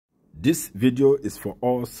This video is for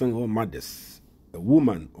all single mothers, a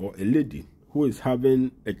woman or a lady who is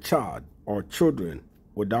having a child or children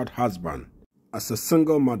without husband. As a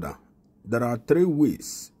single mother, there are 3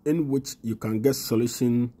 ways in which you can get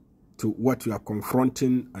solution to what you are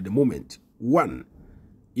confronting at the moment. 1,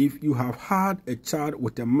 if you have had a child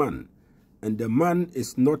with a man and the man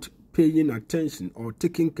is not paying attention or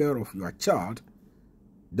taking care of your child,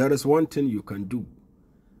 there is one thing you can do.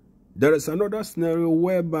 There is another scenario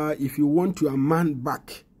whereby if you want your man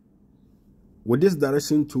back, with this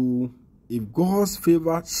direction too, if God's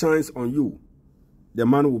favor shines on you, the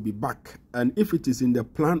man will be back. And if it is in the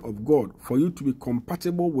plan of God for you to be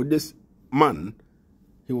compatible with this man,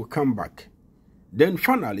 he will come back. Then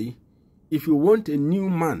finally, if you want a new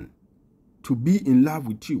man to be in love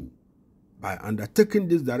with you, by undertaking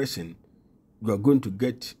this direction, you are going to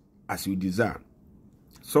get as you desire.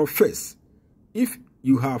 So first, if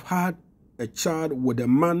you have had a child with a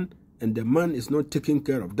man and the man is not taking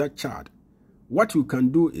care of that child, what you can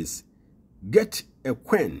do is get a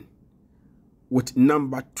coin with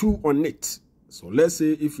number 2 on it. So let's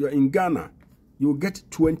say if you're in Ghana, you get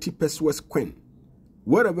 20 pesos coin.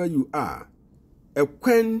 Wherever you are, a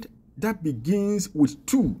coin that begins with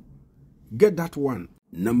 2, get that one.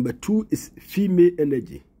 Number 2 is female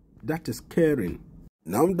energy. That is caring.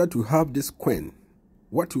 Now that you have this coin,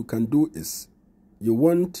 what you can do is you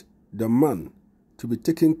want the man to be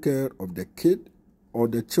taking care of the kid or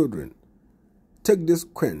the children. Take this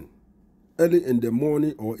coin early in the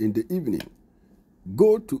morning or in the evening.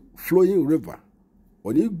 Go to flowing river.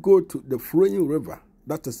 When you go to the flowing river,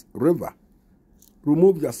 that is river,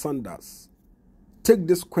 remove your sandals. Take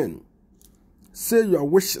this coin. Say your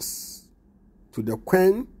wishes to the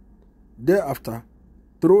coin. Thereafter,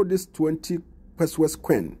 throw this 20 pesos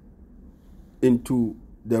coin into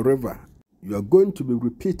the river. You are going to be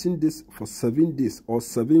repeating this for 7 days or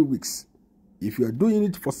 7 weeks. If you are doing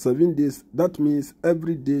it for 7 days, that means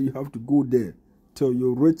every day you have to go there till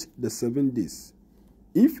you reach the 7 days.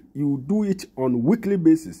 If you do it on weekly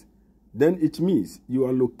basis, then it means you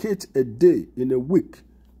allocate a day in a week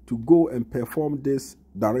to go and perform this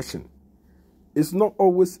direction. It's not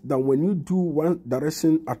always that when you do one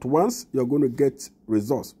direction at once, you're going to get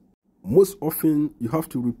results. Most often, you have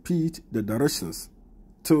to repeat the directions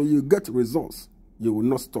till you get results. You will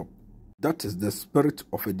not stop. That is the spirit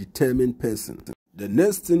of a determined person. The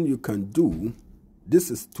next thing you can do,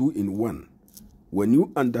 this is 2 in 1. When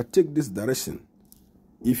you undertake this direction,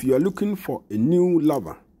 if you are looking for a new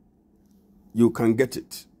lover, you can get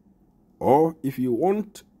it. Or if you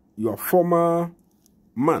want your former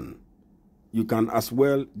man, you can as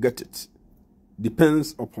well get it.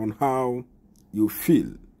 Depends upon how you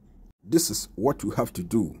feel. This is what you have to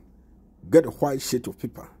do. Get a white sheet of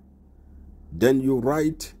paper. Then you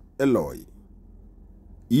write Eloi.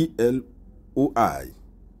 E-L-O-I.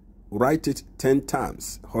 Write it 10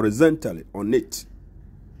 times horizontally on it.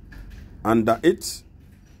 Under it,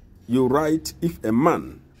 you write, if a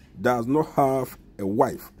man does not have a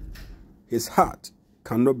wife, his heart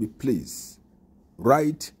cannot be pleased.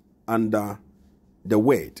 Write under the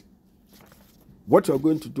word. What you're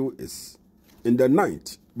going to do is, in the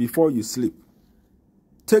night before you sleep,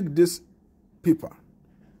 take this paper,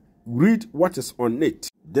 read what is on it.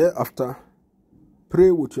 Thereafter,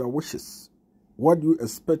 pray with your wishes. What do you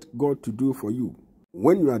expect God to do for you?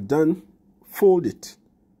 When you are done, fold it,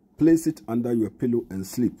 place it under your pillow and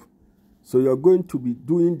sleep. So you are going to be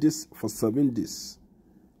doing this for 7 days.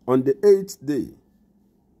 On the 8th day,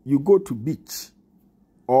 you go to beach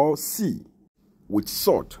or sea with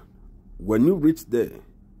salt. When you reach there,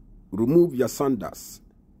 remove your sandals.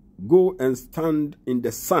 Go and stand in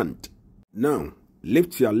the sand. Now,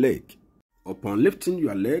 lift your leg. Upon lifting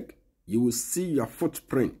your leg, you will see your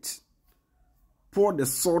footprint. Pour the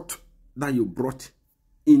salt that you brought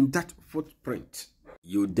in that footprint.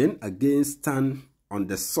 You then again stand on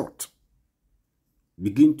the salt.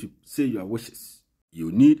 Begin to say your wishes.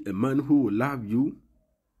 You need a man who will love you,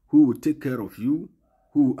 who will take care of you,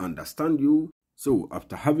 who will understand you. So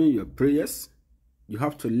after having your prayers, you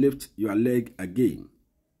have to lift your leg again.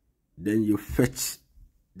 Then you fetch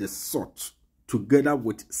the salt together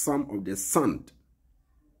with some of the sand.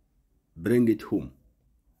 Bring it home.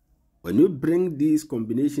 When you bring these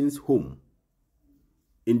combinations home,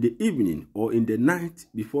 in the evening or in the night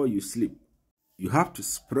before you sleep, you have to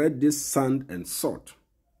spread this sand and salt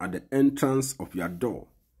at the entrance of your door.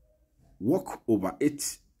 Walk over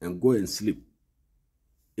it and go and sleep.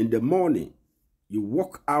 In the morning, you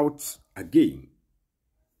walk out again.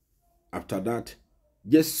 After that,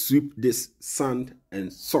 just sweep this sand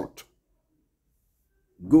and salt.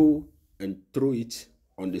 Go and throw it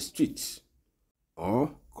on the street.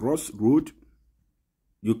 Or crossroad,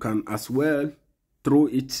 you can as well throw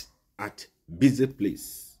it at busy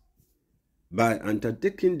place. By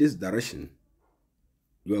undertaking this direction,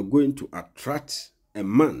 you are going to attract a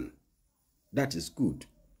man that is good,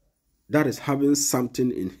 that is having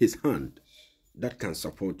something in his hand that can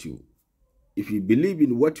support you. If you believe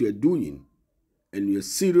in what you are doing and you are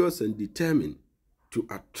serious and determined to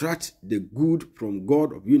attract the good from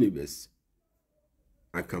God of universe,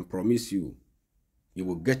 I can promise you, you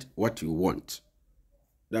will get what you want.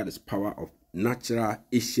 That is power of natural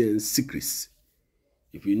Asian secrets.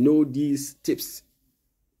 If you know these tips,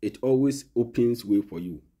 it always opens way for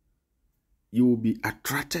you. You will be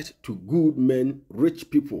attracted to good men, rich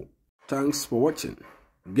people. Thanks for watching.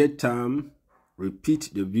 Get time,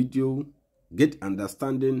 repeat the video, get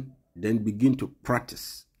understanding, then begin to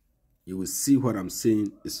practice. You will see what I'm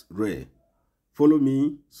saying is rare. Follow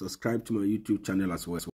me, subscribe to my YouTube channel as well.